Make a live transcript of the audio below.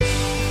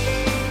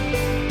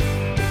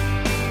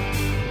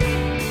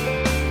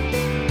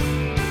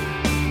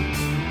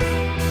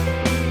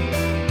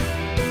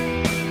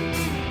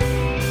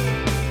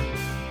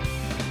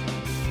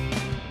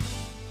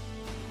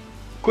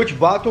कुछ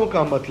बातों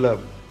का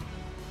मतलब,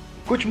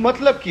 कुछ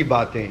मतलब की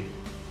बातें।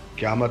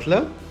 क्या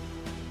मतलब?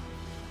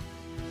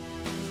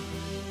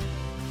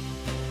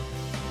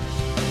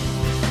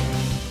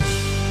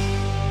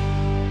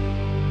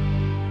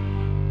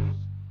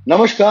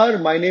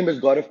 Namaskar, my name is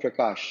GAURAV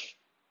PRAKASH.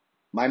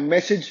 My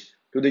message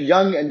to the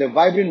young and the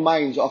vibrant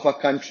minds of our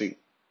country.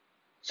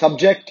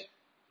 Subject,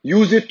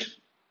 use it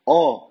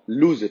or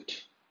lose it.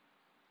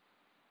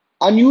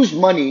 Unused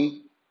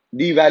money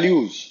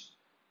devalues.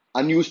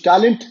 Unused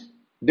talent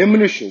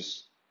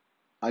diminishes.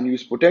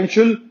 Unused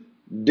potential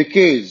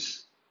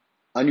decays.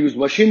 Unused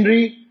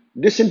machinery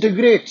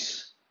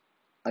disintegrates.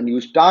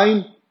 Unused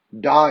time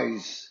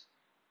dies.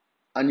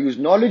 Unused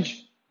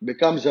knowledge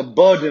becomes a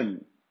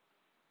burden.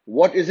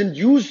 What isn't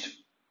used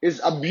is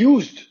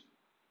abused.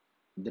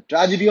 The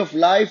tragedy of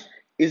life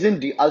isn't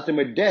the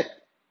ultimate death,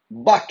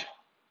 but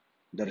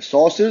the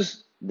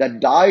resources that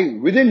die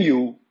within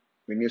you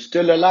when you're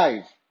still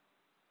alive.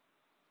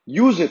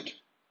 Use it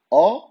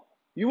or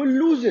you will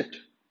lose it.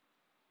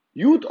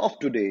 Youth of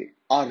today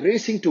are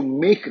racing to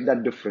make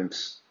that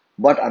difference,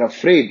 but are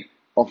afraid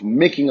of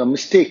making a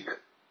mistake.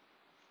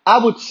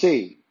 I would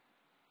say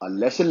a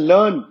lesson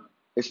learned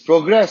is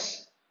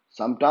progress.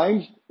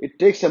 Sometimes it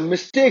takes a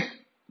mistake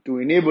to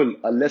enable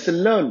a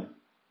lesson learned.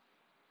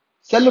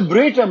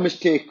 Celebrate a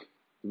mistake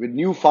with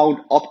newfound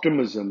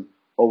optimism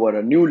over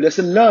a new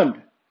lesson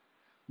learned.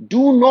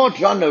 Do not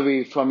run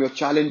away from your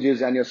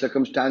challenges and your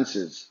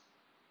circumstances.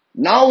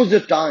 Now is the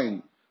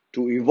time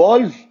to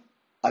evolve,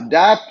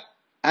 adapt,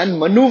 and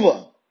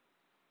maneuver.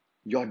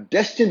 Your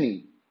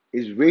destiny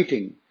is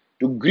waiting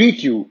to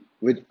greet you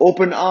with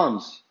open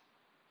arms.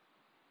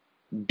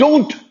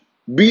 Don't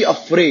be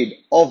afraid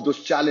of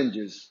those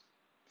challenges.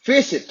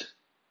 Face it.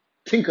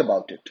 Think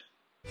about it.